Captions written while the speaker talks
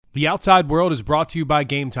The Outside World is brought to you by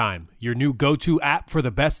Game Time, your new go-to app for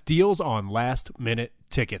the best deals on last-minute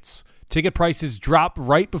tickets. Ticket prices drop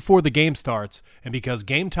right before the game starts, and because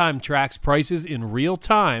Game Time tracks prices in real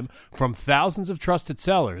time from thousands of trusted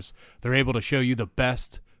sellers, they're able to show you the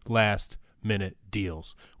best last-minute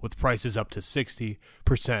deals with prices up to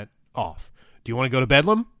 60% off. Do you want to go to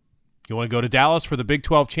Bedlam? You want to go to Dallas for the Big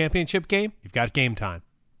 12 championship game? You've got Game Time.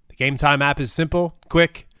 The Game Time app is simple,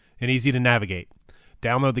 quick, and easy to navigate.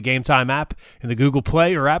 Download the Game Time app in the Google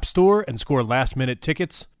Play or App Store and score last-minute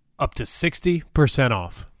tickets up to 60%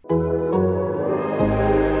 off.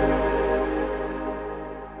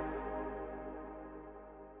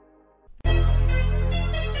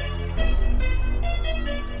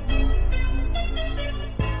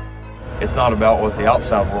 It's not about what the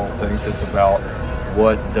outside world thinks. It's about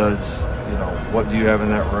what do you have in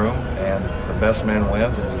that room, and the best man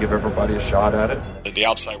wins, and you give everybody a shot at it. The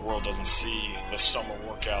outside world doesn't see the summer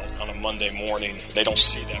workout on a Monday morning. They don't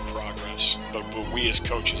see that progress, but we as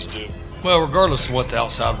coaches do. Well, regardless of what the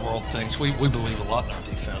outside world thinks, we believe a lot in our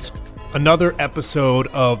defense. Another episode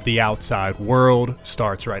of The Outside World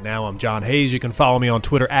starts right now. I'm John Hayes. You can follow me on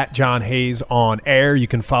Twitter at John Hayes on air. You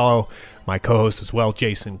can follow my co-host as well,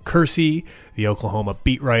 Jason Kersey, the Oklahoma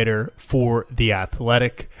beat writer for The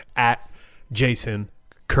Athletic, at Jason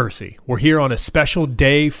Kersey. We're here on a special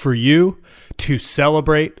day for you to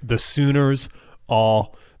celebrate the Sooners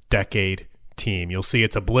all-decade team. You'll see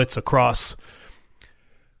it's a blitz across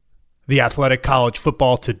The Athletic college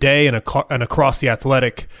football today and across The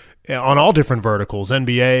Athletic on all different verticals,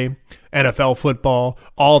 NBA, NFL football,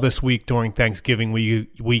 all this week during Thanksgiving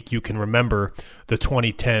week. You can remember the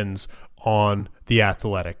 2010s on The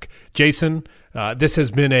Athletic. Jason, this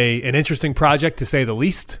has been an interesting project to say the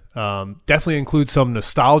least. Definitely includes some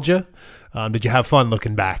nostalgia. Did you have fun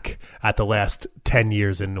looking back at the last 10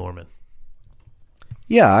 years in Norman?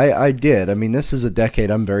 Yeah, I did. I mean, this is a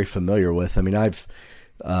decade I'm very familiar with. I mean, I've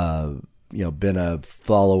been a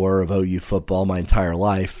follower of OU football my entire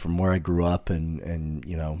life from where I grew up and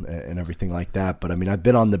everything like that. But I mean, I've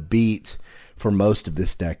been on the beat for most of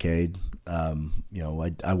this decade.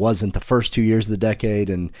 I wasn't the first 2 years of the decade,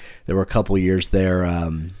 and there were a couple of years there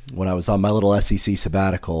when I was on my little SEC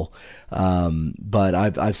sabbatical. But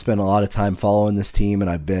I've spent a lot of time following this team,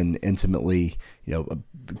 and I've been intimately,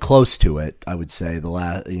 close to it, I would say,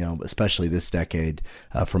 especially this decade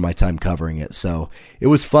for my time covering it. So it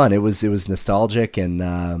was fun. It was nostalgic, and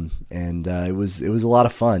it was a lot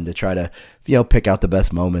of fun to try to pick out the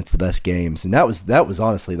best moments, the best games, and that was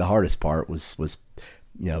honestly the hardest part was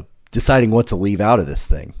deciding what to leave out of this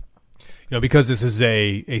thing. Because this is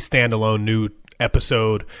a standalone new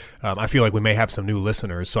episode, I feel like we may have some new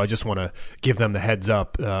listeners, so I just want to give them the heads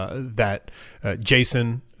up that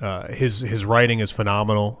Jason, his writing is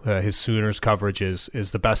phenomenal. His Sooners coverage is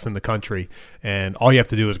the best in the country, and all you have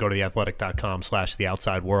to do is go to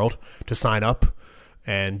theathletic.com/theoutsideworld to sign up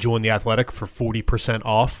and join The Athletic for 40%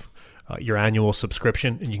 off your annual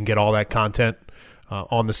subscription, and you can get all that content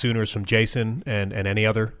on the Sooners from Jason and any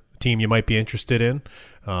other team you might be interested in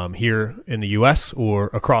here in the U.S.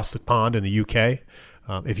 or across the pond in the U.K.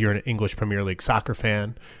 If you're an English Premier League soccer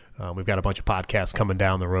fan, we've got a bunch of podcasts coming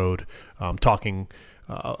down the road talking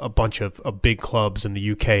a bunch of big clubs in the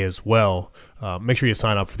U.K. as well. Make sure you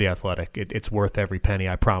sign up for The Athletic. It's worth every penny,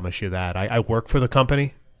 I promise you that. I work for the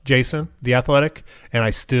company, Jason, The Athletic, and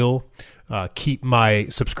I still keep my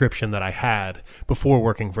subscription that I had before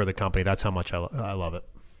working for the company. That's how much I love it.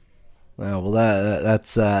 Well,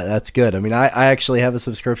 that's good. I mean, I actually have a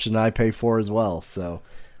subscription I pay for as well, so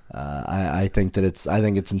I think it's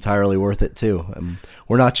entirely worth it too.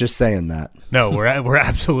 We're not just saying that. No, we're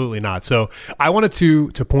absolutely not. So I wanted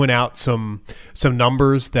to point out some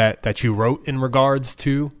numbers that you wrote in regards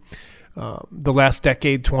to the last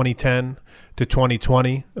decade, 2010 to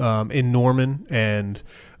 2020 in Norman, and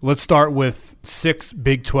let's start with 6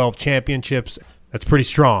 Big 12 championships. That's pretty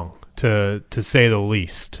strong to say the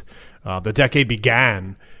least. The decade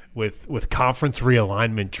began with conference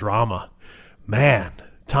realignment drama. Man,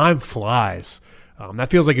 time flies. That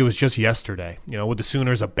feels like it was just yesterday. Would the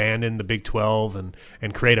Sooners abandon the Big 12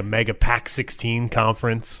 and create a mega Pac-16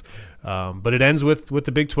 conference? But it ends with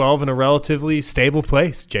the Big 12 in a relatively stable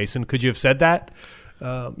place. Jason, could you have said that?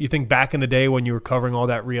 You think back in the day when you were covering all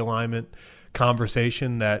that realignment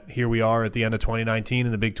conversation that here we are at the end of 2019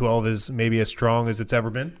 and the Big 12 is maybe as strong as it's ever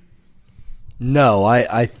been? No,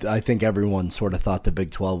 I think everyone sort of thought the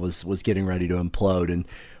Big 12 was getting ready to implode, and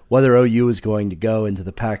whether OU was going to go into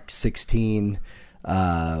the Pac-16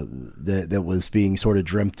 that was being sort of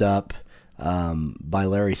dreamt up by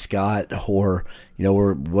Larry Scott, or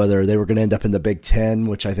or whether they were going to end up in the Big Ten,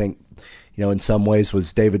 which I think in some ways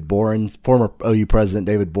was David Boren's, former OU president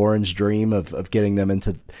David Boren's dream of getting them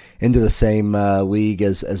into the same league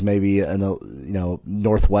as maybe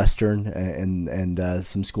Northwestern and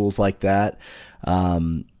some schools like that.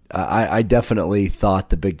 I definitely thought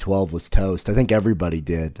the Big 12 was toast. I think everybody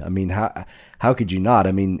did. I mean, how could you not?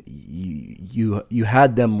 I mean, you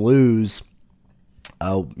had them lose,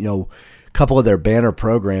 a couple of their banner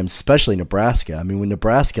programs, especially Nebraska. I mean, when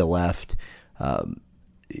Nebraska left,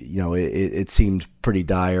 it seemed pretty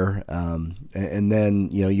dire. And then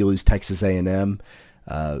you lose Texas A&M,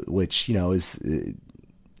 which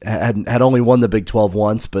had only won the Big 12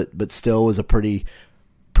 once, but still was a pretty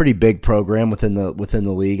big program within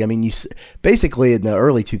the league. I mean, you basically in the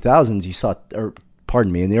early 2000s in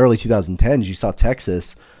the early 2010s you saw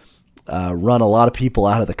Texas run a lot of people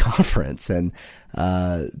out of the conference, and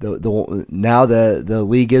now the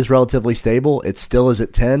league is relatively stable. It still is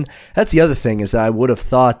at 10. That's the other thing, is I would have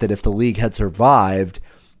thought that if the league had survived,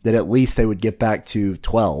 that at least they would get back to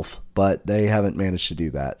 12, but they haven't managed to do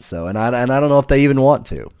that. So, and I don't know if they even want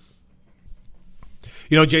to.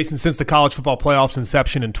 Jason, since the college football playoffs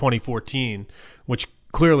inception in 2014, which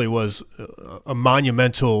clearly was a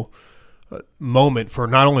monumental moment for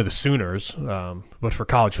not only the Sooners, but for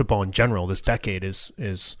college football in general, this decade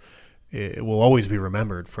it will always be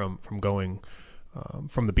remembered from going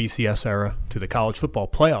from the BCS era to the college football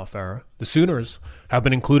playoff era. The Sooners have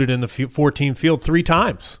been included in the 14 field 3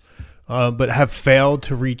 times, but have failed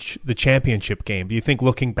to reach the championship game. Do you think,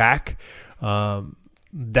 looking back,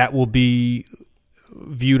 that will be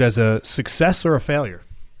viewed as a success or a failure?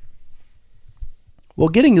 Well,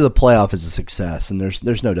 getting to the playoff is a success, and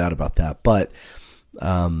there's no doubt about that. But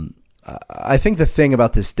I think the thing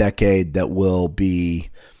about this decade that will be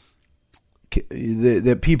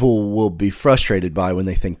that people will be frustrated by when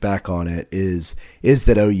they think back on it is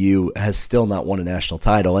that OU has still not won a national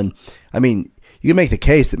title. And I mean, you can make the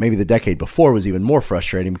case that maybe the decade before was even more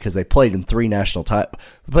frustrating because they played in 4 national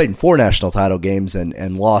title games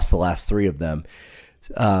and lost the last 3 of them.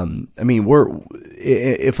 I mean,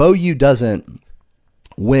 if OU doesn't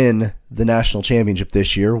win the national championship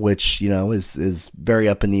this year, which is very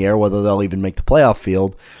up in the air whether they'll even make the playoff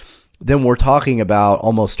field, then we're talking about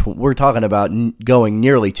going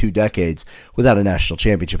nearly 2 decades without a national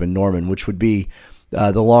championship in Norman, which would be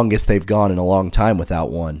the longest they've gone in a long time without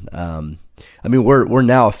one. I mean, we're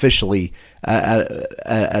now officially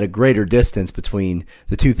at a greater distance between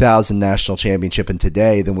the 2000 national championship and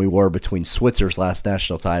today than we were between Switzer's last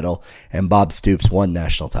national title and Bob Stoops' one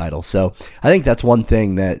national title. So I think that's one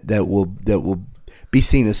thing that will be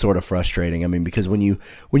seen as sort of frustrating. I mean, because when you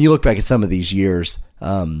look back at some of these years,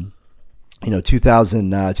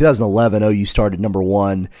 2011 OU started number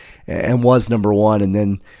 1 and was number 1, and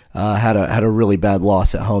then had a really bad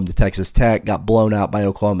loss at home to Texas Tech, got blown out by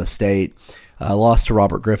Oklahoma State, lost to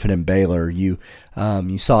Robert Griffin and Baylor. You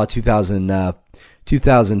saw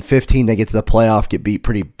 2015 they get to the playoff, get beat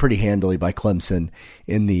pretty handily by Clemson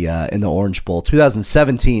in the Orange Bowl.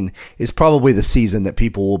 2017 is probably the season that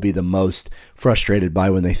people will be the most frustrated by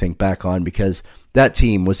when they think back on, because that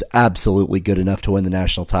team was absolutely good enough to win the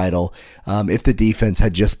national title. If the defense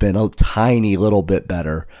had just been a tiny little bit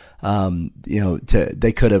better,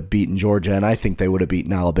 they could have beaten Georgia, and I think they would have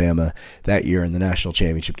beaten Alabama that year in the national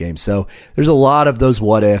championship game. So there's a lot of those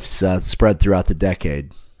what ifs spread throughout the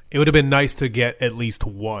decade. It would have been nice to get at least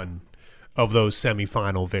one of those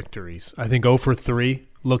semifinal victories. I think 0 for 3,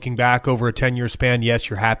 looking back over a 10-year span, yes,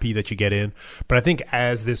 you're happy that you get in. But I think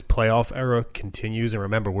as this playoff era continues, and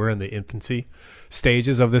remember, we're in the infancy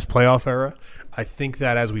stages of this playoff era, I think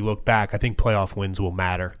that as we look back, I think playoff wins will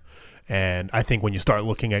matter. And I think when you start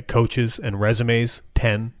looking at coaches and resumes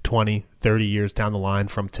 10, 20, 30 years down the line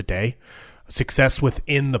from today, success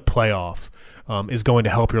within the playoff is going to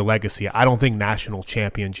help your legacy. I don't think national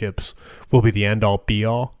championships will be the end-all,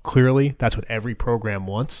 be-all. Clearly, that's what every program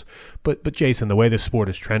wants. But Jason, the way this sport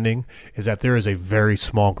is trending is that there is a very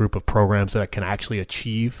small group of programs that can actually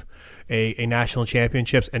achieve a national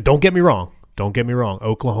championships. And don't get me wrong,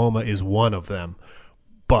 Oklahoma is one of them.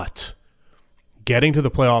 But getting to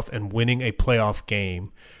the playoff and winning a playoff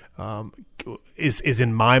game is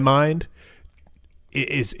in my mind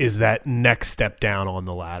is that next step down on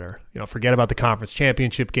the ladder. Forget about the conference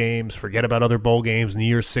championship games, forget about other bowl games, New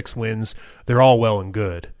Year's 6 wins. They're all well and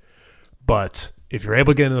good. But if you're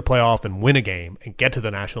able to get into the playoff and win a game and get to the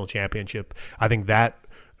national championship, I think that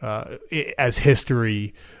as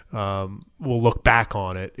history will look back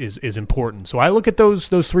on it is important. So I look at those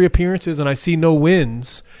 3 appearances and I see no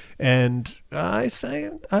wins, and I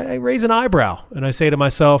raise an eyebrow and I say to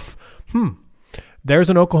myself, there's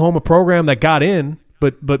an Oklahoma program that got in,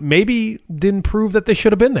 but maybe didn't prove that they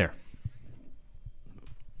should have been there.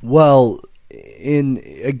 Well, in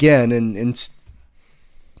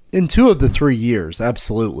 2 of the 3 years,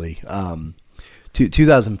 absolutely.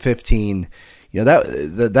 2015.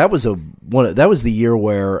 That was the year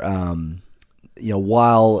where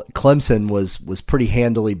while Clemson was pretty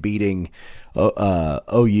handily beating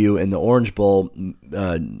OU in the Orange Bowl,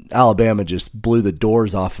 Alabama just blew the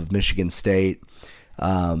doors off of Michigan State,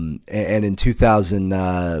 and in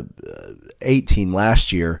 2018,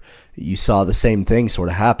 last year, you saw the same thing sort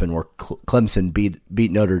of happen where Clemson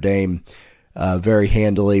beat Notre Dame very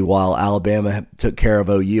handily while Alabama took care of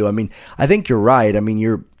OU. I mean, I think you're right. I mean,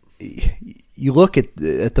 you look at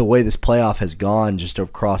the way this playoff has gone just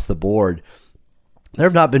across the board. There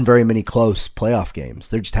have not been very many close playoff games.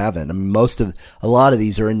 There just haven't. I mean, a lot of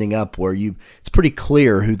these are ending up where it's pretty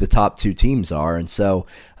clear who the top 2 teams are. And so,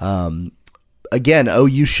 again,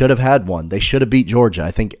 OU should have had one. They should have beat Georgia.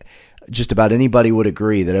 I think just about anybody would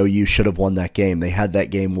agree that OU should have won that game. They had that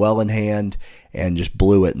game well in hand and just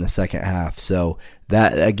blew it in the second half. So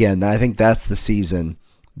that, again, I think that's the season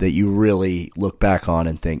that you really look back on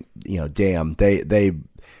and think, damn, they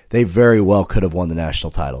very well could have won the national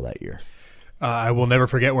title that year. I will never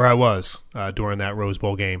forget where I was during that Rose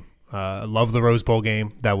Bowl game. I love the Rose Bowl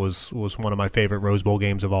game. That was one of my favorite Rose Bowl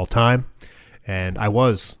games of all time. And I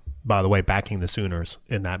was, by the way, backing the Sooners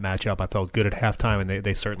in that matchup. I felt good at halftime, and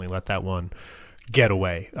they certainly let that one get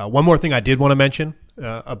away. One more thing I did want to mention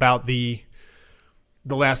about the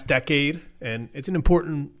last decade, and it's an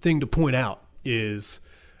important thing to point out, is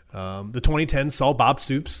the 2010s saw Bob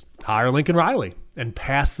Stoops hire Lincoln Riley and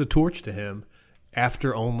pass the torch to him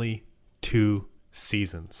after only 2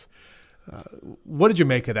 seasons. What did you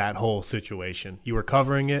make of that whole situation? You were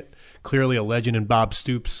covering it. Clearly a legend in Bob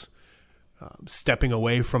Stoops stepping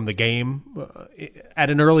away from the game at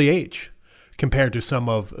an early age compared to some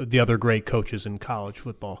of the other great coaches in college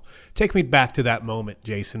football. Take me back to that moment,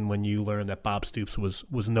 Jason, when you learned that Bob Stoops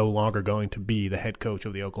was no longer going to be the head coach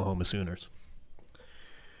of the Oklahoma Sooners.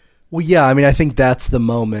 Well, yeah, I mean, I think that's the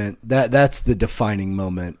moment, that's the defining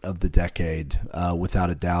moment of the decade, without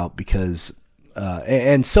a doubt, because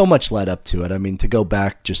and so much led up to it. I mean, to go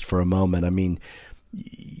back just for a moment, I mean,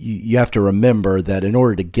 you have to remember that in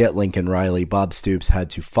order to get Lincoln Riley, Bob Stoops had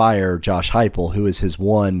to fire Josh Heupel, who is his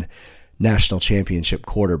one national championship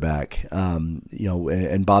quarterback.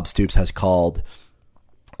 And Bob Stoops has called,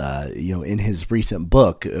 in his recent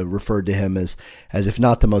book, referred to him as if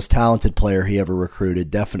not the most talented player he ever recruited,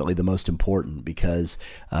 definitely the most important, because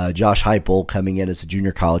Josh Heupel, coming in as a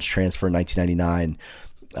junior college transfer in 1999,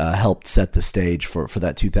 helped set the stage for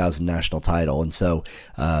that 2000 national title. And so,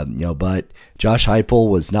 but Josh Heupel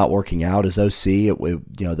was not working out as OC.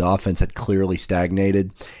 The offense had clearly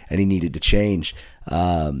stagnated and he needed to change.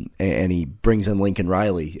 And he brings in Lincoln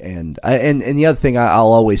Riley. And the other thing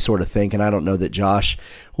I'll always sort of think, and I don't know that Josh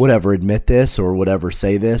would ever admit this or would ever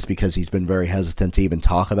say this because he's been very hesitant to even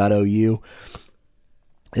talk about OU,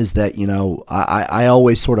 is that, I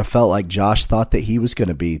always sort of felt like Josh thought that he was going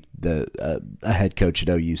to be a head coach at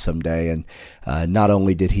OU someday. And not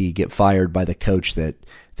only did he get fired by the coach that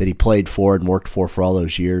he played for and worked for all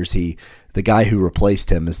those years, the guy who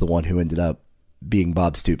replaced him is the one who ended up being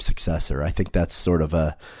Bob Stoops' successor. I think that's sort of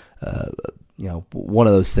one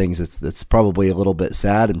of those things that's probably a little bit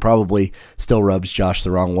sad and probably still rubs Josh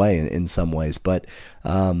the wrong way in some ways. But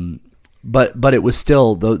it was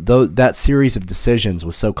still, that series of decisions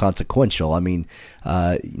was so consequential. I mean,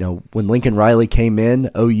 when Lincoln Riley came in,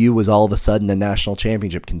 OU was all of a sudden a national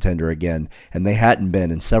championship contender again, and they hadn't been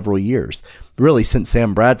in several years. Really, since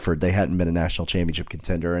Sam Bradford, they hadn't been a national championship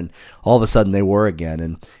contender, and all of a sudden they were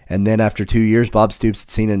again. And then after 2 years, Bob Stoops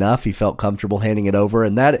had seen enough. He felt comfortable handing it over,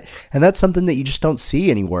 and that's something that you just don't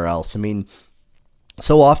see anywhere else. I mean,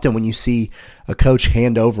 so often when you see a coach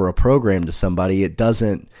hand over a program to somebody, it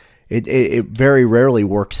very rarely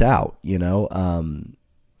works out. A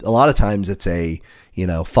lot of times it's a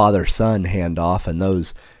father-son handoff, and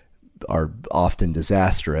those are often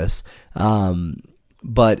disastrous.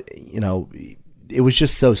 But it was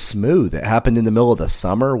just so smooth. It happened in the middle of the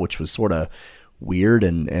summer, which was sort of weird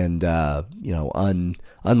and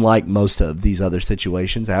unlike most of these other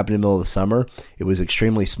situations. It happened in the middle of the summer. It was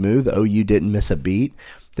extremely smooth. OU didn't miss a beat.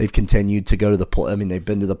 They've continued to go to they've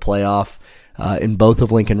been to the playoff in both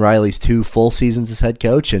of Lincoln Riley's 2 full seasons as head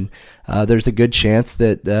coach, and there's a good chance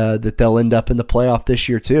that they'll end up in the playoff this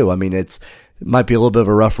year too. I mean, it might be a little bit of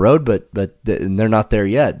a rough road, but and they're not there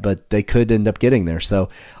yet, but they could end up getting there. So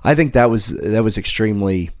I think that was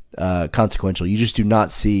extremely consequential. You just do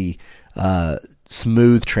not see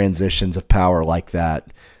smooth transitions of power like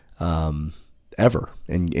that ever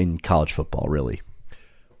in college football, really.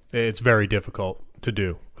 It's very difficult to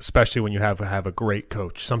do, especially when you have a great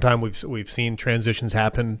coach. Sometimes we've seen transitions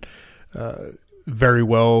happen very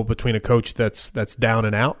well between a coach that's down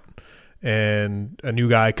and out and a new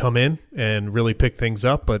guy come in and really pick things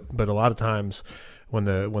up. But a lot of times when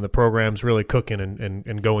the program's really cooking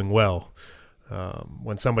and going well,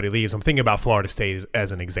 when somebody leaves, I'm thinking about Florida State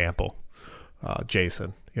as an example.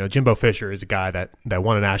 Jason, Jimbo Fisher is a guy that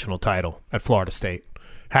won a national title at Florida State,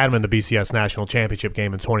 had him in the BCS national championship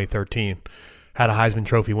game in 2013, had a Heisman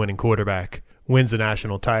Trophy winning quarterback, wins the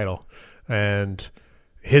national title, and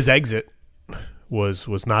his exit was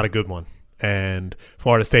not a good one. And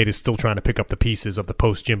Florida State is still trying to pick up the pieces of the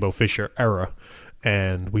post-Jimbo Fisher era,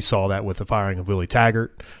 and we saw that with the firing of Willie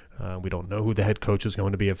Taggart. We don't know who the head coach is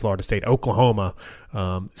going to be at Florida State. Oklahoma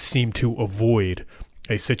seemed to avoid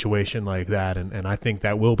a situation like that, and I think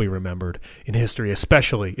that will be remembered in history,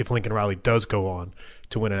 especially if Lincoln Riley does go on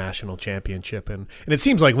to win a national championship. And it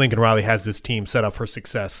seems like Lincoln Riley has this team set up for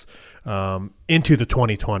success into the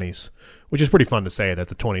 2020s, which is pretty fun to say that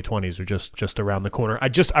the 2020s are just around the corner.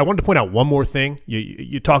 I wanted to point out one more thing.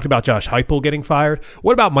 You talked about Josh Heupel getting fired.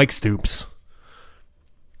 What about Mike Stoops?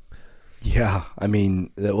 Yeah, I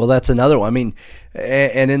mean, well, that's another one. I mean,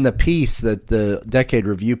 and in the piece the decade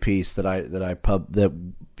review piece that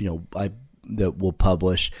we'll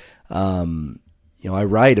publish, I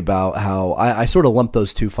write about how I sort of lump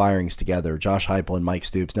those two firings together, Josh Heupel and Mike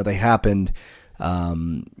Stoops. Now they happened,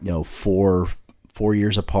 4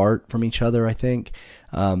 years apart from each other, I think,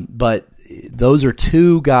 but those are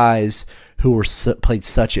two guys who played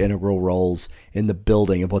such integral roles in the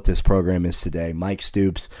building of what this program is today. Mike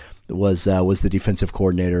Stoops was the defensive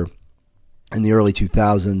coordinator in the early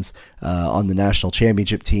 2000s on the national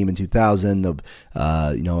championship team in 2000,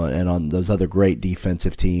 and on those other great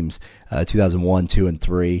defensive teams, 2001, 2, and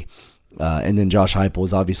 3. And then Josh Heupel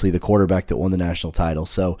was obviously the quarterback that won the national title.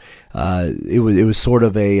 So it was sort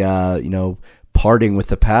of a parting with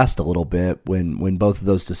the past a little bit when both of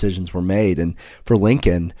those decisions were made. And for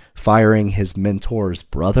Lincoln, firing his mentor's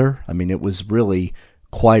brother, I mean, it was really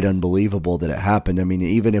quite unbelievable that it happened. I mean,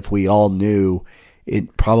 even if we all knew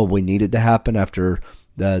it probably needed to happen after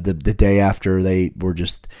the day after they were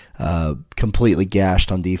just completely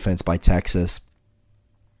gashed on defense by Texas.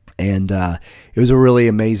 And it was a really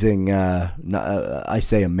amazing, I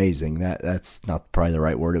say amazing, that's not probably the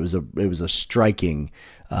right word. It was a striking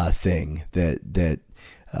thing that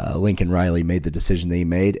Lincoln Riley made the decision that he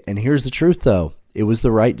made. And here's the truth, though. It was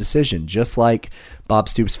the right decision, just like Bob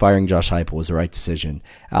Stoops firing Josh Heupel was the right decision.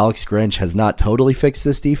 Alex Grinch has not totally fixed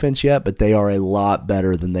this defense yet, but they are a lot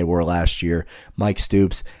better than they were last year. Mike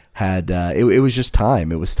Stoops had it was just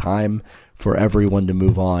time. It was time for everyone to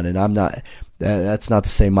move on, and that's not to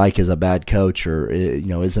say Mike is a bad coach or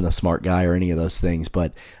isn't a smart guy or any of those things,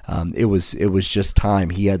 but it was just time.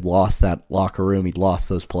 He had lost that locker room. He'd lost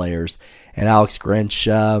those players, and Alex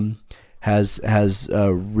Grinch has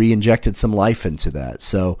re-injected some life into that.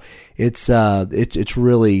 So it's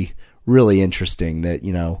really, really interesting that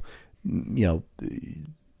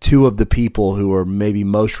two of the people who are maybe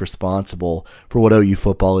most responsible for what OU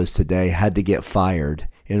football is today had to get fired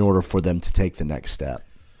in order for them to take the next step.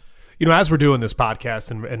 As we're doing this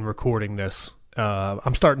podcast and recording this,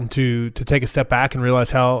 I'm starting to take a step back and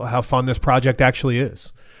realize how fun this project actually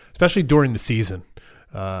is, especially during the season.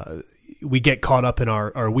 We get caught up in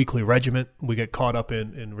our weekly regiment. We get caught up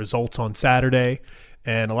in results on Saturday,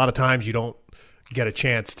 and a lot of times you don't get a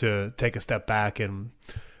chance to take a step back and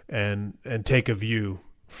take a view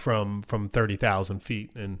from 30,000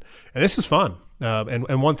 feet. And this is fun.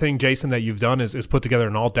 And one thing, Jason, that you've done is put together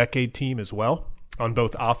an all-decade team as well on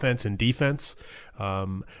both offense and defense.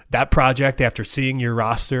 That project, after seeing your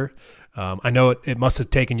roster, I know it must have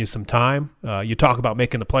taken you some time. You talk about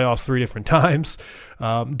making the playoffs 3 different times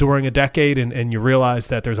during a decade, and you realize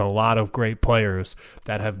that there's a lot of great players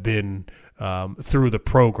that have been through the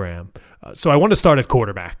program. So I want to start at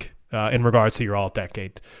quarterback in regards to your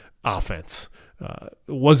all-decade offense.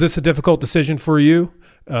 Was this a difficult decision for you?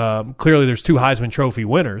 Clearly there's 2 Heisman Trophy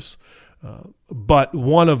winners, but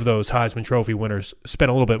one of those Heisman Trophy winners spent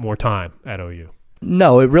a little bit more time at OU.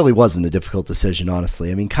 No, it really wasn't a difficult decision,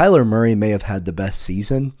 honestly. I mean, Kyler Murray may have had the best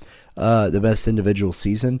season, the best individual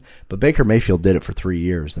season, but Baker Mayfield did it for 3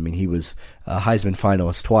 years. I mean, he was a Heisman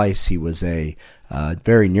finalist twice. He was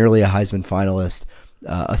very nearly a Heisman finalist.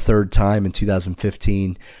 a third time in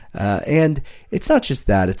 2015. And it's not just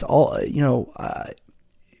that. It's all,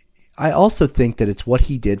 I also think that it's what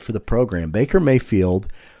he did for the program. Baker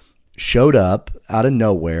Mayfield showed up out of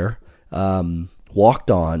nowhere, walked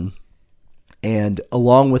on, and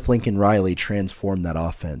along with Lincoln Riley, transformed that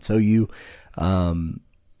offense. OU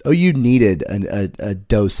needed a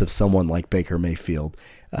dose of someone like Baker Mayfield.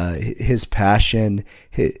 His passion,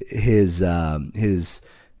 his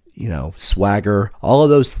swagger, all of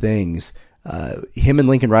those things. Him and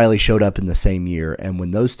Lincoln Riley showed up in the same year, and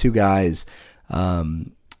when those two guys,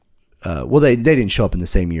 they didn't show up in the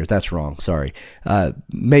same year. That's wrong. Sorry.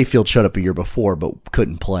 Mayfield showed up a year before, but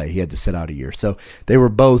couldn't play. He had to sit out a year. So they were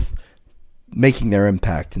both making their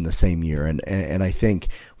impact in the same year, and I think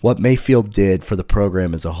what Mayfield did for the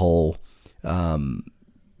program as a whole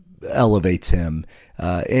elevates him.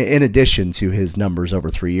 In addition to his numbers over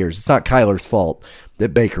 3 years, it's not Kyler's fault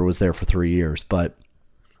that Baker was there for 3 years, but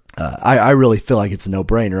I really feel like it's a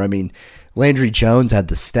no-brainer. I mean, Landry Jones had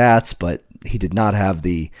the stats, but he did not have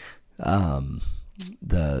the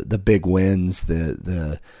big wins,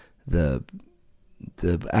 the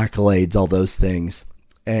accolades, all those things.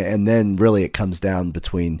 And then really it comes down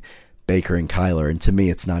between Baker and Kyler, and to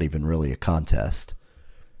me it's not even really a contest.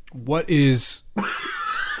 What is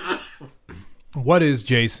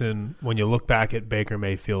Jason, when you look back at Baker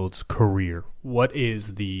Mayfield's career, what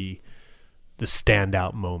is the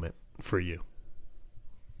standout moment for you?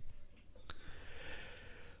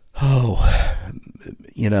 Oh,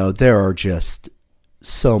 there are just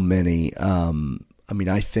so many.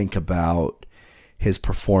 I think about his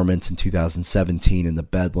performance in 2017 in the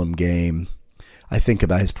Bedlam game. I think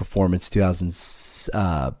about his performance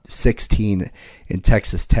 2016 in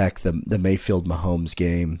Texas Tech, the Mayfield Mahomes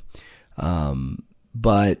game.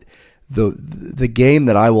 But the game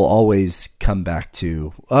that I will always come back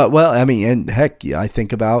to, I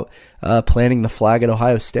think about planting the flag at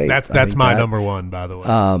Ohio State. That's my number one, by the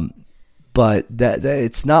way. But that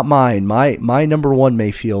it's not mine. My number one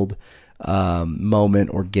Mayfield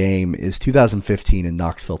moment or game is 2015 in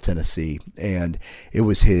Knoxville, Tennessee, and it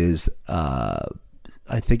was his I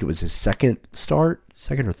think it was his second or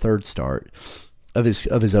third start of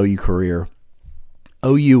his OU career.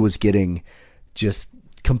 OU was getting just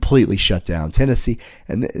completely shut down. Tennessee,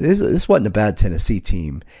 and this wasn't a bad Tennessee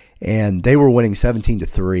team, and they were winning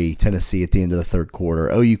 17-3 Tennessee at the end of the third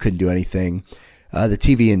quarter. OU couldn't do anything. The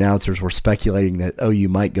TV announcers were speculating that OU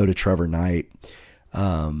might go to Trevor Knight.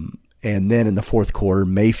 And then in the fourth quarter,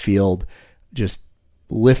 Mayfield just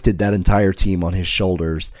lifted that entire team on his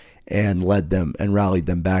shoulders and led them and rallied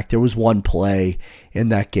them back. There was one play in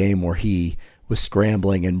that game where he was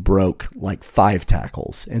scrambling and broke like 5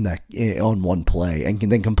 tackles on one play, and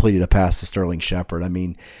then completed a pass to Sterling Shepard. I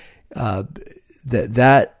mean,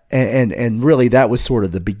 that really that was sort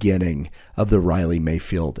of the beginning of the Riley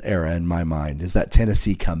Mayfield era in my mind, is that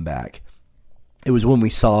Tennessee comeback. It was when we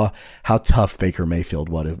saw how tough Baker Mayfield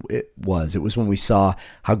was. It was when we saw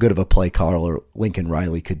how good of a play caller Lincoln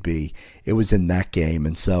Riley could be. It was in that game.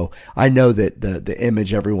 And so I know that the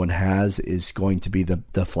image everyone has is going to be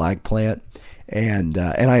the flag plant. And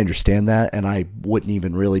I understand that, and I wouldn't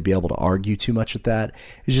even really be able to argue too much with that.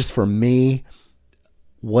 It's just, for me,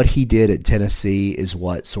 what he did at Tennessee is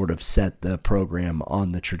what sort of set the program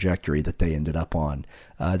on the trajectory that they ended up on,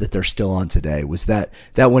 that they're still on today, was that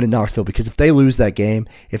win in Knoxville. Because if they lose that game,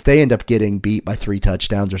 if they end up getting beat by 3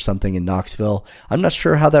 touchdowns or something in Knoxville, I'm not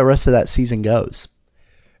sure how that rest of that season goes.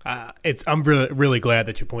 I'm really glad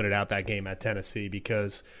that you pointed out that game at Tennessee,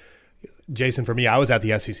 because, Jason, for me, I was at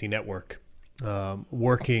the SEC Network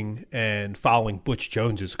working and following Butch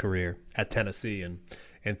Jones's career at Tennessee, and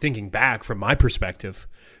thinking back from my perspective,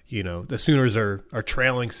 the Sooners are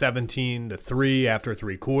trailing 17-3 after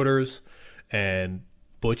 3 quarters, and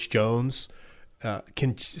Butch Jones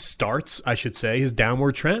starts his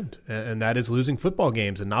downward trend, and that is losing football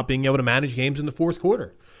games and not being able to manage games in the fourth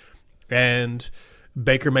quarter. And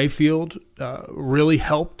Baker Mayfield really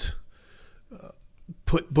helped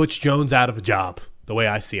put Butch Jones out of a job. The way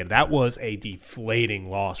I see it, that was a deflating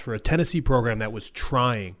loss for a Tennessee program that was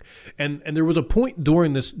trying, and there was a point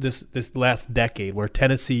during this last decade where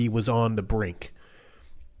Tennessee was on the brink.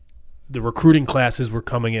 The recruiting classes were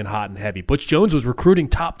coming in hot and heavy. Butch Jones was recruiting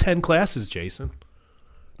top 10 classes, Jason.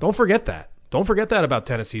 Don't forget that. Don't forget that about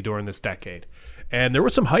Tennessee during this decade. And there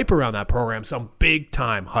was some hype around that program, some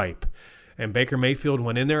big-time hype. And Baker Mayfield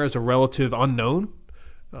went in there as a relative unknown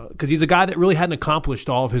because he's a guy that really hadn't accomplished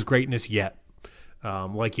all of his greatness yet.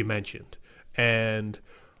 Like you mentioned, and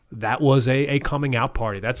that was a coming out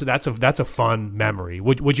party. That's a fun memory.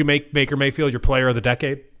 Would you make Baker Mayfield your player of the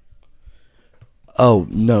decade? Oh,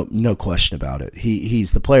 no question about it.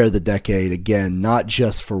 He's the player of the decade again, not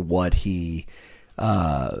just for what he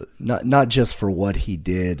not just for what he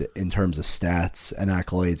did in terms of stats and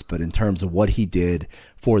accolades, but in terms of what he did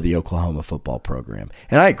for the Oklahoma football program.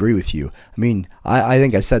 And I agree with you. I mean, I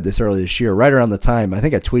think I said this earlier this year, right around the time, I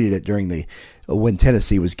think I tweeted it during when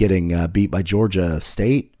Tennessee was getting beat by Georgia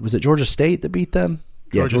State. Was it Georgia State that beat them?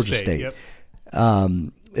 Georgia State. Yep.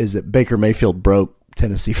 Is that Baker Mayfield broke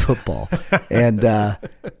Tennessee football, and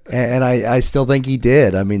I still think he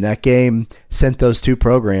did. I mean, that game sent those two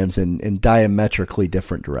programs in diametrically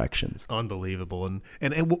different directions. Unbelievable.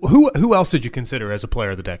 And who else did you consider as a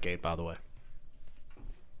player of the decade, by the way?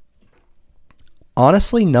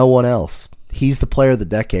 Honestly, no one else. He's the player of the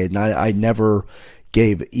decade, and I never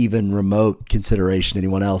gave even remote consideration to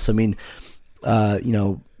anyone else. I mean,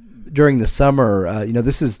 during the summer,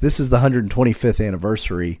 this is the 125th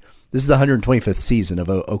anniversary. This is the 125th season of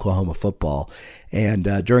Oklahoma football, and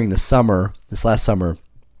during the summer, this last summer,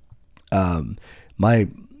 my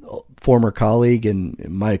former colleague and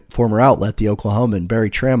my former outlet, the Oklahoman, Barry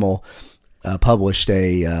Trammell, published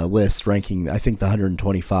a list ranking, I think, the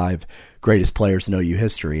 125 greatest players in OU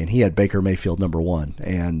history, and he had Baker Mayfield number one.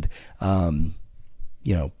 And I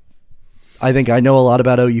think I know a lot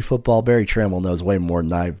about OU football. Barry Trammell knows way more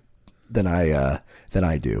than I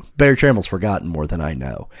do. Barry Trammell's forgotten more than I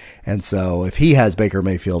know. And so if he has Baker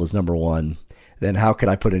Mayfield as number one, then how could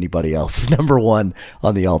I put anybody else as number one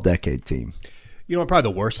on the all-decade team? You know what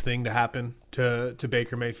probably the worst thing to happen to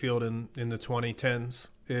Baker Mayfield in the 2010s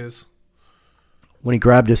is? When he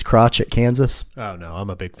grabbed his crotch at Kansas? Oh, no,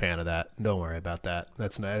 I'm a big fan of that. Don't worry about that.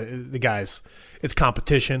 That's not the guy's. It's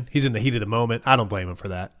competition. He's in the heat of the moment. I don't blame him for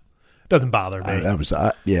that. Doesn't bother me. I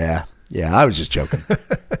was just joking.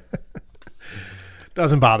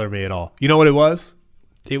 Doesn't bother me at all. You know what it was?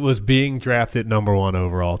 It was being drafted number one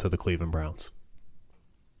overall to the Cleveland Browns.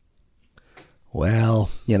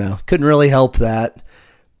 Well, couldn't really help that,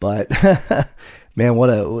 but man,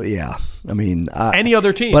 I mean, any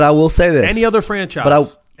other team, but I will say this: any other franchise,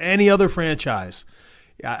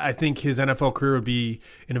 I think his NFL career would be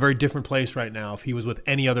in a very different place right now if he was with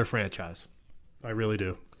any other franchise. I really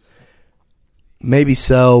do. Maybe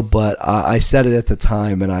so, but I said it at the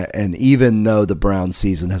time, and even though the Browns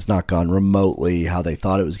season has not gone remotely how they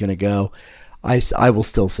thought it was going to go, I will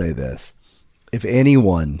still say this: if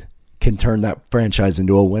anyone can turn that franchise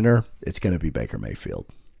into a winner, it's going to be Baker Mayfield.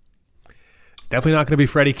 It's definitely not going to be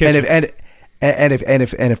Freddie Kitchens. And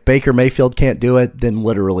if Baker Mayfield can't do it, then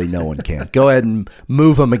literally no one can. Go ahead and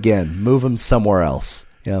move him again. Move him somewhere else.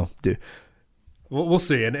 We'll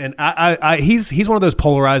see. And he's one of those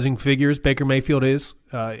polarizing figures, Baker Mayfield is,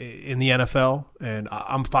 in the NFL. And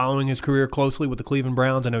I'm following his career closely with the Cleveland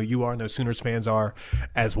Browns. I know you are, and those Sooners fans are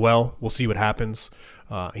as well. We'll see what happens.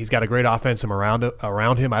 He's got a great offense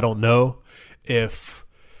around him. I don't know if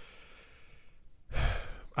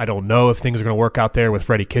things are going to work out there with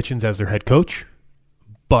Freddie Kitchens as their head coach,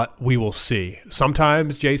 but we will see.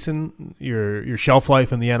 Sometimes, Jason, your shelf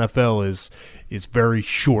life in the NFL is very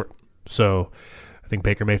short. So I think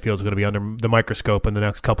Baker Mayfield is going to be under the microscope in the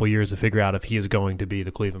next couple of years to figure out if he is going to be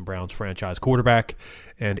the Cleveland Browns franchise quarterback.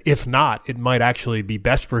 And if not, it might actually be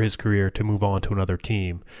best for his career to move on to another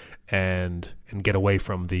team and get away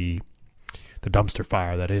from the dumpster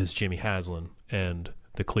fire that is Jimmy Haslam and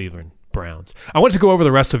the Cleveland Browns. I want to go over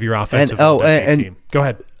the rest of your offensive team. Go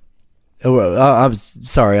ahead. I was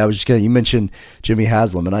sorry. I was just you mentioned Jimmy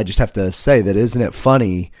Haslam, and I just have to say that isn't it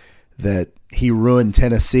funny that he ruined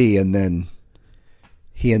Tennessee and then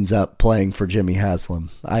he ends up playing for Jimmy Haslam.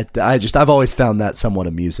 I've always found that somewhat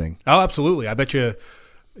amusing. Oh, absolutely. I bet you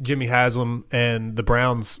Jimmy Haslam and the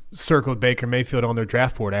Browns circled Baker Mayfield on their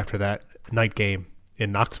draft board after that night game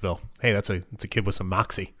in Knoxville. Hey, that's a kid with some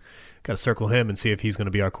moxie. Got to circle him and see if he's going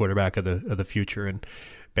to be our quarterback of the future. And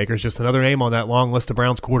Baker's just another name on that long list of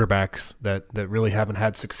Browns quarterbacks that really haven't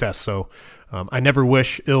had success. So I never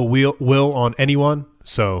wish ill will on anyone.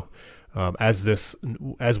 So as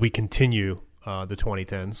we continue the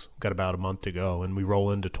 2010s, got about a month to go, and we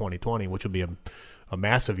roll into 2020, which will be a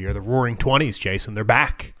massive year. The Roaring 20s, Jason, they're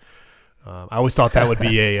back. I always thought that would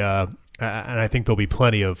be and I think there'll be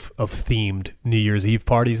plenty of themed New Year's Eve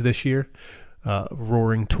parties this year.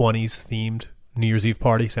 Roaring 20s themed New Year's Eve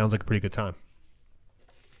party sounds like a pretty good time.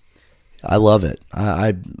 I love it.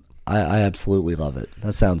 I absolutely love it.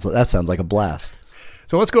 That sounds like a blast.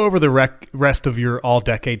 So let's go over the rest of your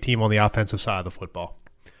all-decade team on the offensive side of the football.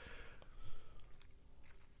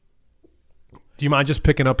 Do you mind just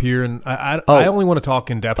picking up here? And I only want to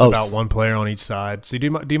talk in depth about one player on each side. So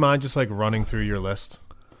do you mind just like running through your list?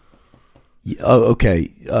 Oh,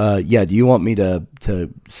 okay. Yeah. Do you want me to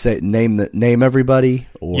say name everybody?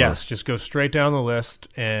 Or? Yes. Just go straight down the list,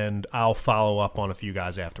 and I'll follow up on a few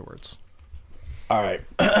guys afterwards. All right.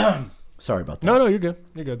 Sorry about that. No, you're good.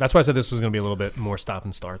 You're good. That's why I said this was going to be a little bit more stop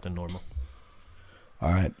and start than normal.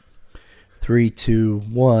 All right. 3, 2,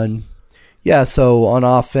 1. Yeah, so on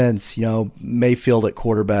offense, Mayfield at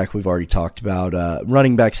quarterback, we've already talked about.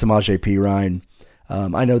 Running back, Samaje Perine.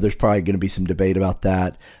 I know there's probably going to be some debate about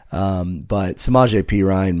that, but Samaje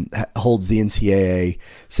Perine holds the NCAA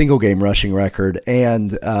single-game rushing record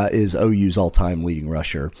and is OU's all-time leading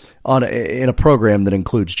rusher in a program that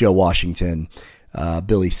includes Joe Washington,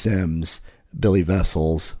 Billy Sims, Billy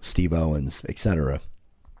Vessels, Steve Owens, etc.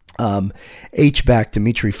 H-back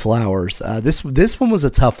Dimitri Flowers. This one was a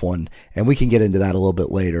tough one, and we can get into that a little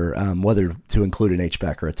bit later, whether to include an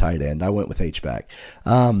H-back or a tight end. I went with H-back.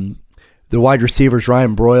 The wide receivers,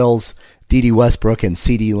 Ryan Broyles, D.D. Westbrook, and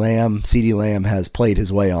C.D. Lamb. C.D. Lamb has played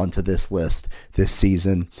his way onto this list this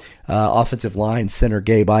season. Offensive line, center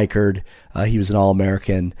Gabe Eichard. He was an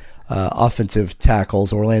All-American. Offensive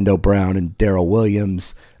tackles, Orlando Brown and Darrell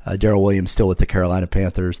Williams. Darrell Williams still with the Carolina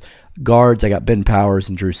Panthers. Guards, I got Ben Powers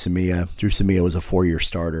and Drew Samia. Drew Samia was a 4-year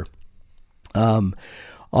starter.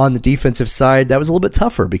 On the defensive side, that was a little bit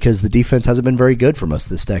tougher because the defense hasn't been very good for most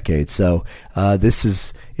of this decade. So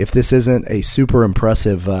if this isn't a super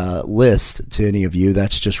impressive list to any of you,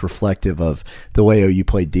 that's just reflective of the way OU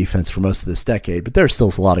played defense for most of this decade. But there's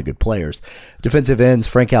still a lot of good players. Defensive ends,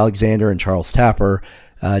 Frank Alexander and Charles Tapper.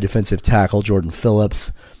 Defensive tackle, Jordan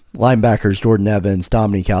Phillips. Linebackers, Jordan Evans,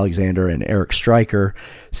 Dominique Alexander, and Eric Stryker.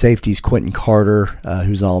 Safeties, Quentin Carter,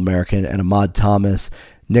 who's an All-American, and Ahmad Thomas.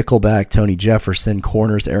 Nickelback, Tony Jefferson.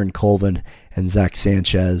 Corners, Aaron Colvin and Zach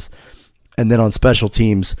Sanchez. And then on special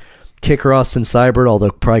teams, kicker Austin Seibert, although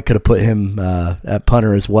probably could have put him at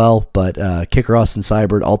punter as well, but kicker Austin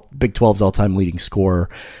Seibert, Big 12's all-time leading scorer.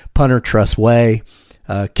 Punter, Tress Way.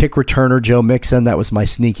 Kick returner, Joe Mixon. That was my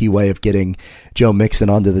sneaky way of getting Joe Mixon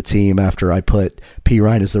onto the team after I put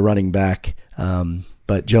Perine as the running back.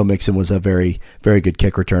 But Joe Mixon was a very, very good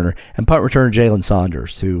kick returner. And punt returner, Jalen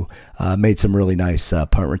Saunders, who made some really nice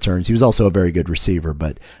punt returns. He was also a very good receiver,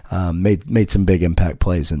 but made some big impact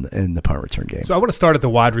plays in the punt return game. So I want to start at the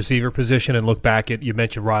wide receiver position and look back at, you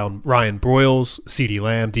mentioned Ryan Broyles, C.D.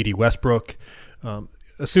 Lamb, D.D. Westbrook.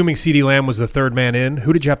 Assuming C.D. Lamb was the third man in,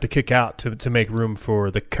 who did you have to kick out to make room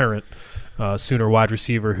for the current Sooner wide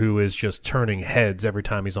receiver who is just turning heads every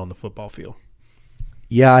time he's on the football field?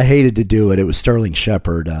 Yeah, I hated to do it. It was Sterling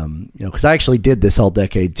Shepard, because I actually did this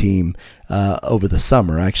all-decade team over the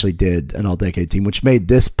summer. I actually did an all-decade team, which made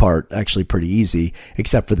this part actually pretty easy,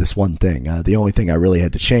 except for this one thing. The only thing I really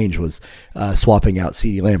had to change was swapping out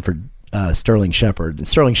CeeDee Lamb for Sterling Shepard. And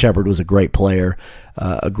Sterling Shepard was a great player,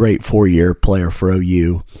 a great 4-year player for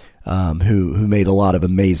OU, who made a lot of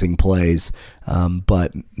amazing plays.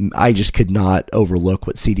 But I just could not overlook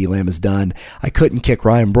what CeeDee Lamb has done. I couldn't kick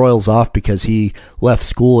Ryan Broyles off because he left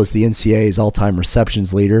school as the NCAA's all-time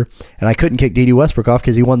receptions leader, and I couldn't kick D.D. Westbrook off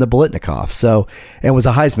because he won the Biletnikoff, and was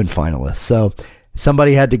a Heisman finalist. So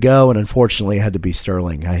somebody had to go, and unfortunately it had to be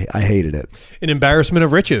Sterling. I hated it. An embarrassment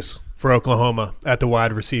of riches for Oklahoma at the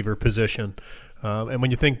wide receiver position. And when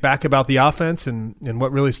you think back about the offense and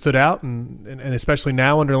what really stood out, and especially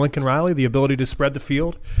now under Lincoln Riley, the ability to spread the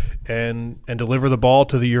field and deliver the ball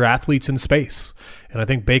to your athletes in space. And I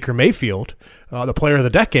think Baker Mayfield, the player of the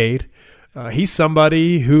decade, he's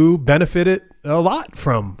somebody who benefited a lot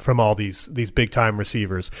from all these big-time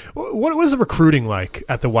receivers. What was the recruiting like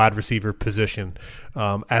at the wide receiver position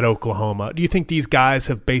at Oklahoma? Do you think these guys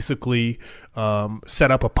have basically set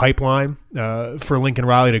up a pipeline for Lincoln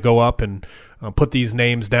Riley to go up and put these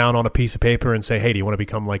names down on a piece of paper and say, hey, do you want to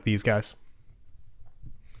become like these guys?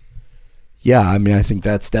 Yeah, I mean, I think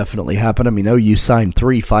that's definitely happened. I mean, OU signed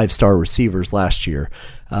 3 5-star receivers last year,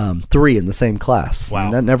 3 in the same class. Wow. I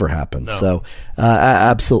mean, that never happened. No. So,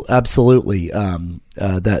 absolutely,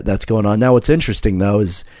 that's going on. Now, what's interesting, though,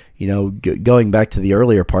 is, going back to the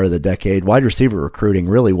earlier part of the decade, wide receiver recruiting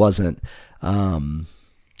really wasn't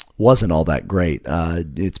all that great.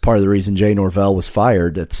 It's part of the reason Jay Norvell was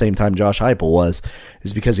fired at the same time Josh Heupel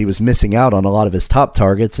is because he was missing out on a lot of his top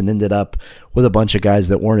targets and ended up with a bunch of guys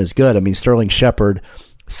that weren't as good. I mean, Sterling Shepard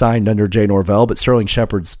signed under Jay Norvell, but Sterling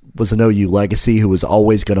Shepard was an OU legacy who was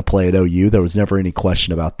always going to play at OU. There was never any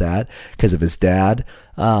question about that because of his dad.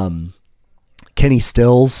 Kenny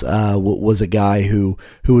Stills was a guy who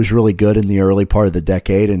was really good in the early part of the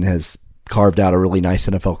decade and has carved out a really nice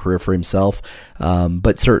NFL career for himself,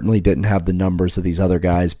 but certainly didn't have the numbers of these other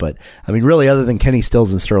guys. But, I mean, really, other than Kenny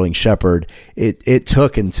Stills and Sterling Shepard, it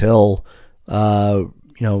took until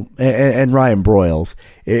and Ryan Broyles.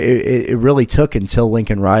 It really took until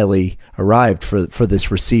Lincoln Riley arrived for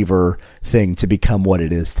this receiver thing to become what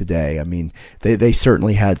it is today. I mean, they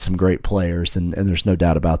certainly had some great players, and there's no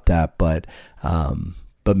doubt about that. But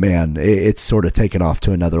man, it's sort of taken off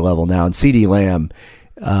to another level now. And CeeDee Lamb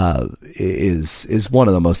is one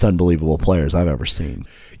of the most unbelievable players I've ever seen.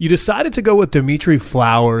 You decided to go with Dimitri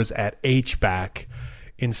Flowers at H-back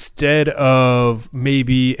instead of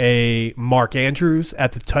maybe a Mark Andrews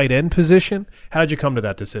at the tight end position. How did you come to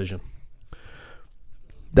that decision?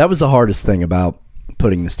 That was the hardest thing about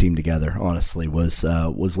putting this team together, honestly, was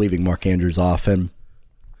leaving Mark Andrews off. And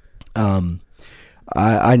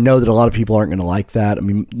I know that a lot of people aren't going to like that. I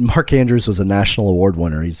mean, Mark Andrews was a national award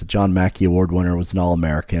winner. He's a John Mackey Award winner, was an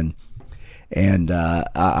All-American. And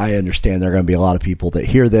I understand there are going to be a lot of people that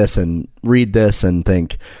hear this and read this and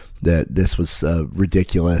think that this was a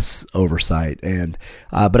ridiculous oversight. And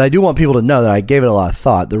but I do want people to know that I gave it a lot of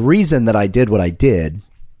thought. The reason that I did what I did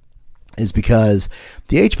is because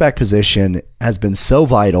the H-back position has been so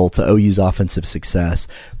vital to OU's offensive success.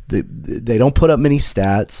 They don't put up many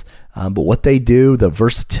stats, but what they do, the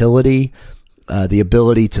versatility, the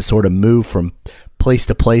ability to sort of move from place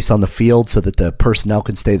to place on the field so that the personnel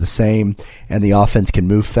can stay the same and the offense can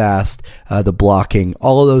move fast, the blocking,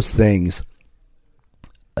 all of those things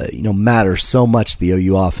matter so much to the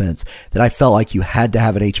OU offense that I felt like you had to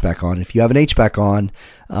have an H-back on. If you have an H-back on,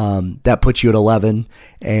 that puts you at 11,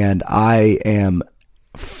 and I am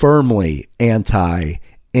firmly anti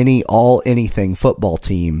any all-anything football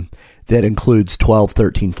team that includes 12,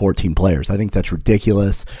 13, 14 players. I think that's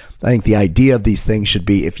ridiculous. I think the idea of these things should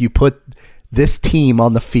be if you put this team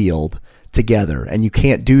on the field together, and you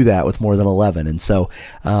can't do that with more than 11. And so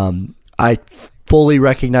I fully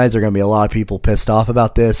recognize there are going to be a lot of people pissed off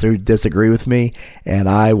about this or disagree with me, and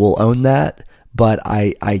I will own that. But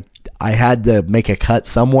I had to make a cut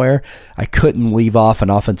somewhere. I couldn't leave off an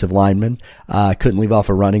offensive lineman. I couldn't leave off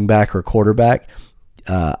a running back or a quarterback.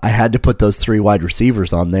 I had to put those 3 wide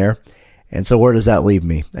receivers on there. And so where does that leave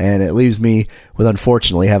me? And it leaves me with,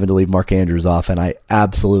 unfortunately, having to leave Mark Andrews off, and I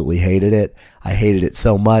absolutely hated it. I hated it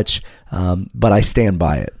so much, but I stand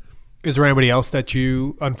by it. Is there anybody else that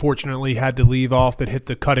you unfortunately had to leave off that hit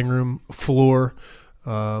the cutting room floor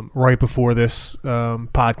right before this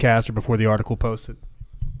podcast or before the article posted?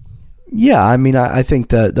 Yeah, I mean, I think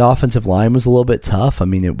the offensive line was a little bit tough. I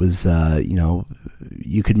mean, it was,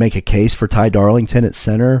 you could make a case for Ty Darlington at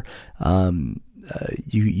center.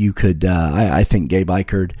 You could, I think Gabe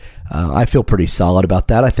Eichard, I feel pretty solid about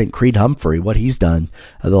that. I think Creed Humphrey, what he's done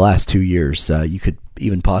the last 2 years, you could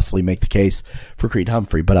even possibly make the case for Creed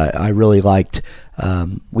Humphrey, but I really liked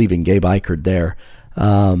leaving Gabe Eichard there.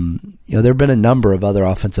 There have been a number of other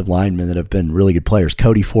offensive linemen that have been really good players.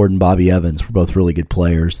 Cody Ford and Bobby Evans were both really good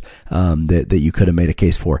players that you could have made a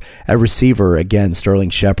case for. At receiver, again, Sterling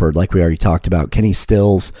Shepard, like we already talked about. Kenny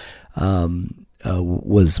Stills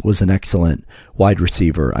was an excellent wide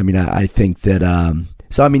receiver. I mean, I think that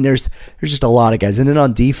so I mean, there's just a lot of guys. And then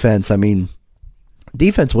on defense, I mean,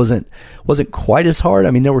 defense wasn't quite as hard.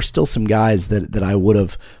 I mean, there were still some guys that I would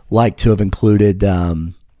have liked to have included.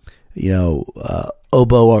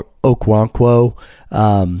 Obo Okwankwo.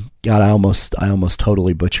 God, I almost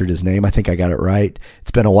totally butchered his name. I think I got it right.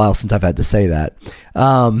 It's been a while since I've had to say that.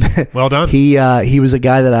 Well done. He was a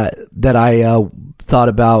guy that I thought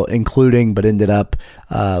about including, but ended up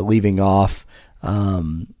leaving off.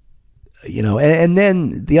 And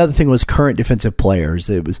then the other thing was current defensive players.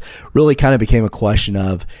 It was really kind of became a question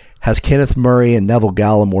of, has Kenneth Murray and Neville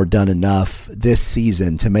Gallimore done enough this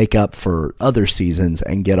season to make up for other seasons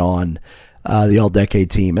and get on the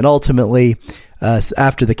All-Decade team? And ultimately,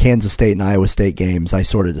 after the Kansas State and Iowa State games, I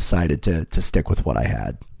sort of decided to stick with what I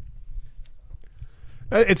had.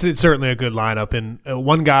 It's certainly a good lineup. And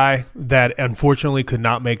one guy that unfortunately could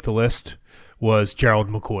not make the list was Gerald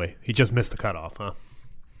McCoy. He just missed the cutoff, huh?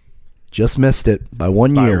 Just missed it by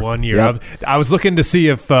 1 year. By 1 year. Yep. I was looking to see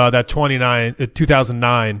if that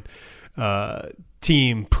 2009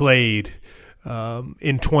 team played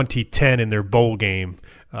in 2010 in their bowl game.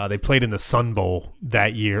 They played in the Sun Bowl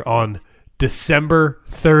that year on December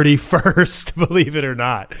 31st, believe it or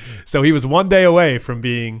not. So he was 1 day away from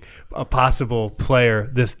being a possible player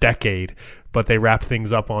this decade, but they wrapped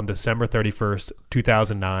things up on December 31st,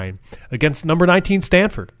 2009 against number 19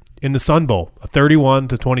 Stanford in the Sun Bowl, a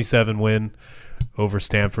 31-27 win over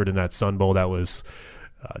Stanford in that Sun Bowl. That was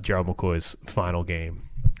Gerald McCoy's final game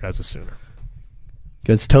as a Sooner.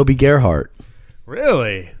 Against Toby Gerhart.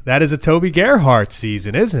 Really? That is a Toby Gerhart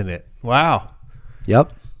season, isn't it? Wow.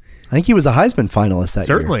 Yep. I think he was a Heisman finalist that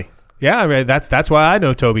year. Certainly. Yeah, I mean, that's why I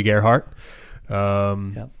know Toby Gerhart. A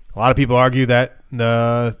lot of people argue that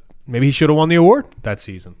maybe he should have won the award that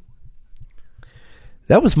season.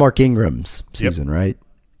 That was Mark Ingram's season, right?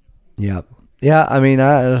 Yeah. Yeah, I mean,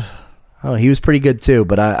 he was pretty good too,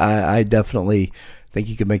 but I definitely think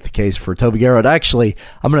you could make the case for Toby Garrett. Actually,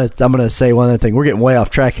 I'm gonna say one other thing. We're getting way off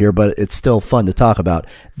track here, but it's still fun to talk about.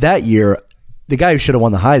 That year, the guy who should have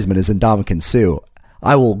won the Heisman is Ndamukong Suh.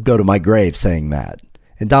 I will go to my grave saying that.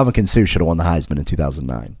 Ndamukong Suh should have won the Heisman in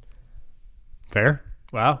 2009. Fair.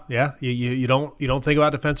 Wow. Yeah. You don't think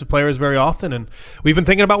about defensive players very often, and we've been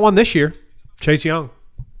thinking about one this year, Chase Young.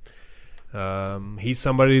 He's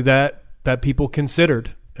somebody that people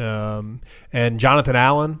considered, and Jonathan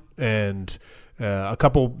Allen and a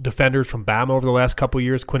couple defenders from Bama over the last couple of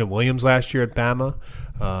years. Quinnen Williams last year at Bama.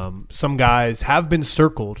 Some guys have been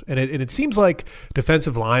circled, and it seems like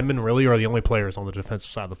defensive linemen really are the only players on the defensive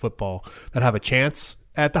side of the football that have a chance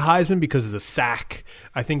at the Heisman, because of the sack,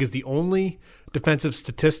 I think, is the only defensive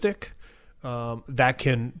statistic that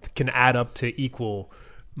can add up to equal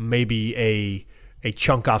maybe a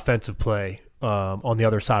chunk offensive play on the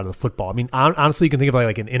other side of the football. I mean, honestly, you can think of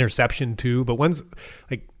like an interception too, but when's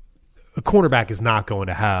like a cornerback is not going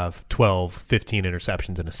to have 12, 15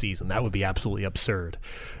 interceptions in a season. That would be absolutely absurd.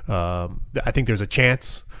 I think there's a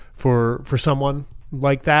chance for someone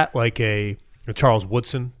like that, like a Charles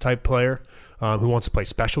Woodson type player who wants to play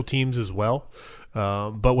special teams as well.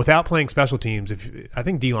 But without playing special teams, I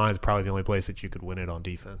think D-line is probably the only place that you could win it on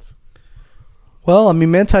defense. Well, I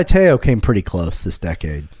mean, Manti Te'o came pretty close this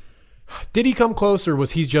decade. Did he come close, or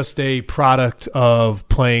was he just a product of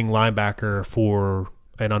playing linebacker for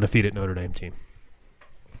an undefeated Notre Dame team?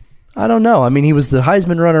 I don't know. I mean, he was the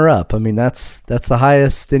Heisman runner-up. I mean, that's the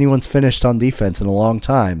highest anyone's finished on defense in a long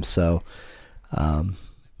time. So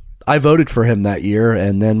I voted for him that year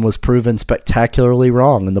and then was proven spectacularly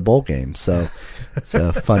wrong in the bowl game. So it's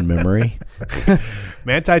a fun memory.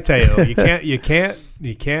 Manti Te'o.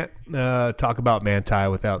 You can't talk about Manti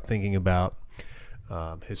without thinking about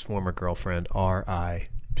his former girlfriend,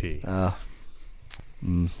 R.I.P.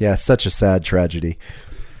 Yeah, such a sad tragedy.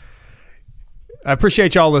 I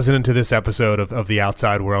appreciate y'all listening to this episode of The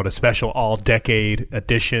Outside World, a special all-decade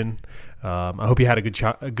edition. I hope you had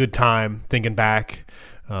a good time thinking back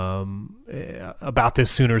about this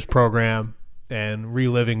Sooners program and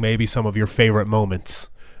reliving maybe some of your favorite moments.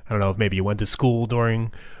 I don't know if maybe you went to school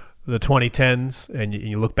during the 2010s and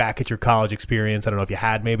you look back at your college experience. I don't know if you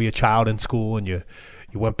had maybe a child in school and you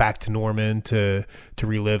went back to Norman to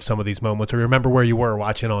relive some of these moments, or remember where you were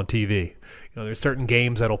watching on TV. You know, there's certain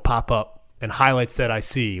games that'll pop up and highlights that I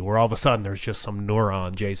see where all of a sudden there's just some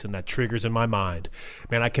neuron, Jason, that triggers in my mind.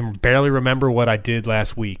 Man, I can barely remember what I did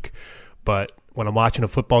last week, but when I'm watching a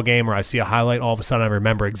football game or I see a highlight, all of a sudden I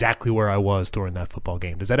remember exactly where I was during that football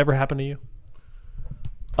game. Does that ever happen to you?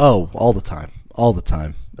 Oh, all the time. All the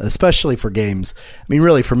time. Especially for games. I mean,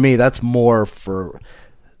 really, for me, that's more for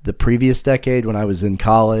the previous decade when I was in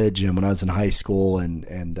college and when I was in high school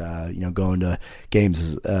and going to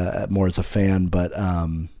games more as a fan. But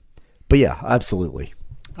yeah, absolutely.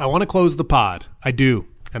 I want to close the pod. I do.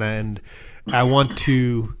 And I want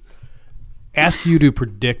to ask you to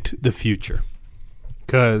predict the future.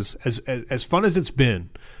 Because as fun as it's been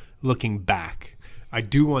looking back, I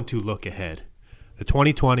do want to look ahead. The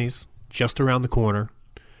 2020s, just around the corner.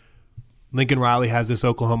 Lincoln Riley has this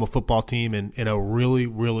Oklahoma football team in a really,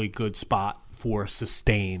 really good spot for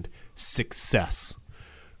sustained success.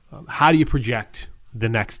 How do you project the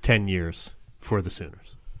next 10 years for the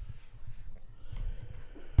Sooners?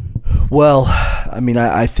 Well, I mean,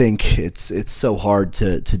 I think it's so hard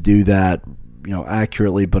to do that,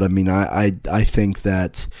 accurately. But I mean, I think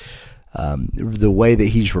that the way that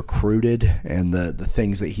he's recruited and the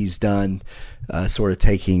things that he's done, sort of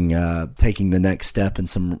taking the next step in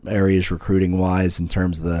some areas recruiting wise in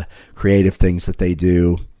terms of the creative things that they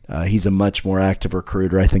do. He's a much more active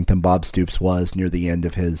recruiter, I think, than Bob Stoops was near the end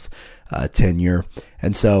of his tenure.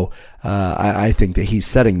 And so I think that he's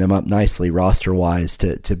setting them up nicely roster-wise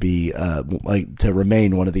to be to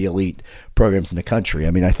remain one of the elite programs in the country.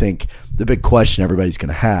 I mean, I think the big question everybody's going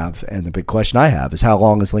to have, and the big question I have, is how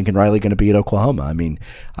long is Lincoln Riley going to be at Oklahoma? I mean,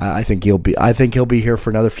 I think he'll be here for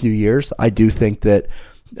another few years. I do think that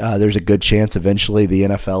there's a good chance eventually the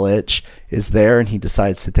NFL itch is there and he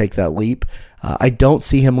decides to take that leap. I don't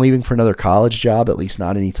see him leaving for another college job, at least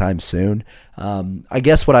not anytime soon. I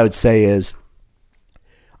guess what I would say is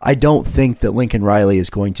I don't think that Lincoln Riley is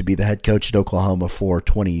going to be the head coach at Oklahoma for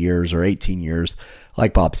 20 years or 18 years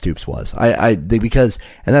like Bob Stoops was. And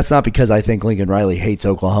that's not because I think Lincoln Riley hates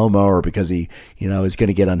Oklahoma or because he, is going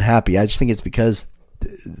to get unhappy. I just think it's because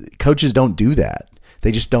coaches don't do that.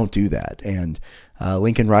 They just don't do that. And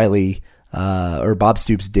Lincoln Riley or Bob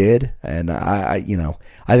Stoops did. And I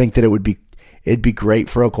think that it'd be great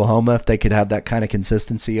for Oklahoma if they could have that kind of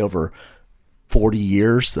consistency over 40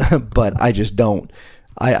 years, but I just don't.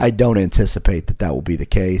 I don't anticipate that will be the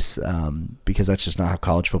case because that's just not how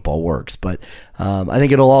college football works. But I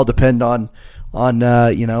think it'll all depend on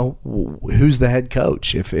who's the head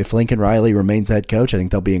coach. If Lincoln Riley remains head coach, I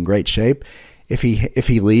think they'll be in great shape. If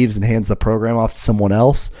he leaves and hands the program off to someone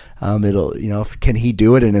else, can he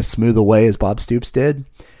do it in as smooth a way as Bob Stoops did?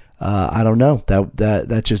 I don't know.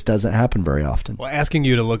 That just doesn't happen very often. Well, asking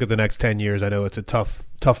you to look at the next 10 years, I know it's a tough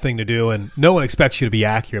thing to do, and no one expects you to be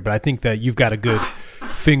accurate, but I think that you've got a good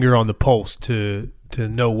finger on the pulse to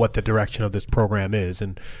know what the direction of this program is,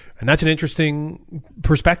 and that's an interesting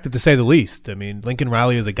perspective to say the least. I mean, Lincoln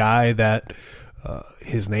Riley is a guy that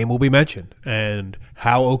his name will be mentioned, and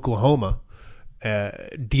how Oklahoma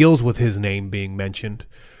deals with his name being mentioned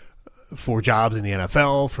for jobs in the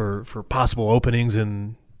NFL, for possible openings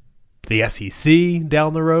in the SEC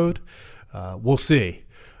down the road, we'll see.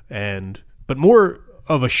 But more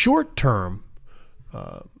of a short-term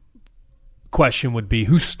question would be,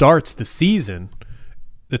 who starts the season,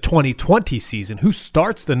 the 2020 season? Who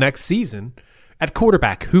starts the next season at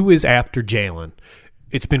quarterback? Who is after Jalen?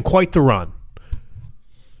 It's been quite the run.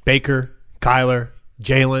 Baker, Kyler,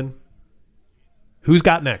 Jalen. Who's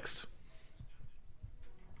got next?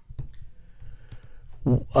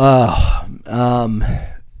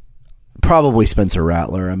 Probably Spencer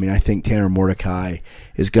Rattler. I mean, I think Tanner Mordecai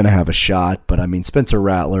is going to have a shot, but I mean, Spencer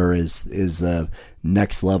Rattler is a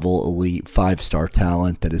next level elite 5-star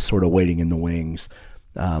talent that is sort of waiting in the wings.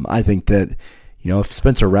 I think that if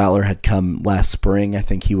Spencer Rattler had come last spring, I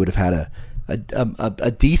think he would have had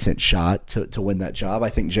a decent shot to win that job. I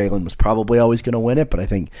think Jalen was probably always going to win it, but I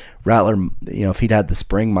think Rattler, if he'd had the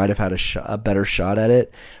spring, might have had a better shot at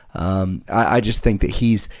it. I just think that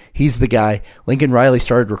he's the guy. Lincoln Riley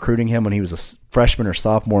started recruiting him when he was a freshman or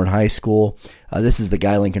sophomore in high school. This is the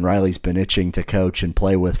guy Lincoln Riley's been itching to coach and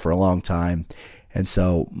play with for a long time. And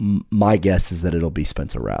so my guess is that it'll be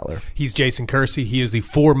Spencer Rattler. He's Jason Kersey. He is the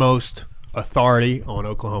foremost authority on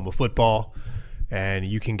Oklahoma football, and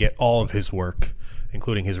you can get all of his work,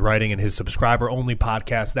 including his writing and his subscriber-only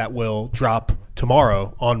podcast that will drop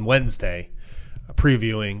tomorrow on Wednesday,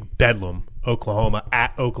 previewing Bedlam, Oklahoma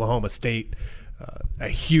at Oklahoma State, a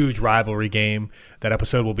huge rivalry game. That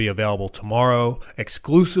episode will be available tomorrow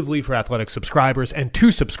exclusively for Athletic subscribers, and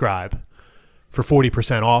to subscribe for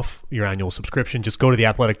 40% off your annual subscription, just go to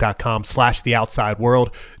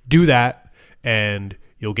theathletic.com/theoutsideworld. Do that, and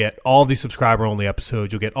you'll get all of the subscriber-only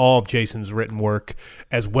episodes. You'll get all of Jason's written work,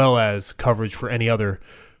 as well as coverage for any other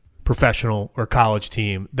professional or college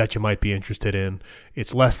team that you might be interested in.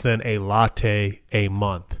 It's less than a latte a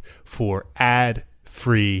month for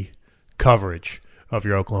ad-free coverage of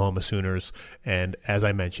your Oklahoma Sooners, and as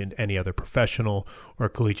I mentioned, any other professional or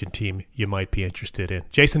collegiate team you might be interested in.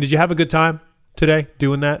 Jason, did you have a good time today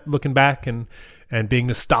doing that, looking back and being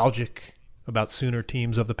nostalgic about Sooner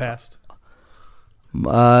teams of the past?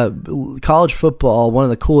 College football, one of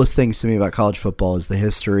the coolest things to me about college football is the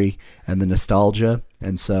history and the nostalgia.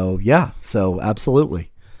 And so, yeah, absolutely.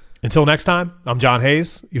 Until next time, I'm John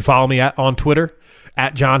Hayes. You follow me on Twitter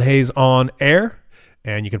at John Hayes on air,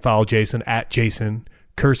 and you can follow Jason at Jason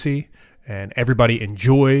Kersey. And everybody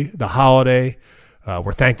enjoy the holiday.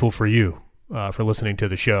 We're thankful for you for listening to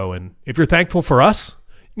the show. And if you're thankful for us,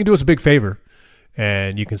 you can do us a big favor.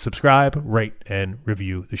 And you can subscribe, rate, and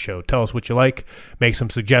review the show. Tell us what you like, make some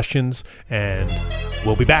suggestions, and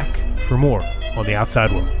we'll be back for more on The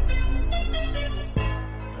Outside World.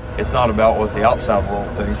 It's not about what the outside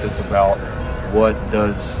world thinks. It's about what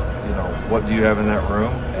do you have in that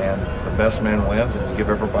room, and the best man wins, and you give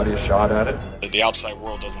everybody a shot at it. The outside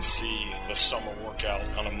world doesn't see the summer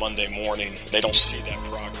workout on a Monday morning. They don't see that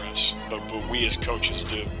progress, but we as coaches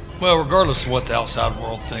do. Well, regardless of what the outside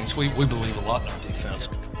world thinks, we believe a lot in our defense.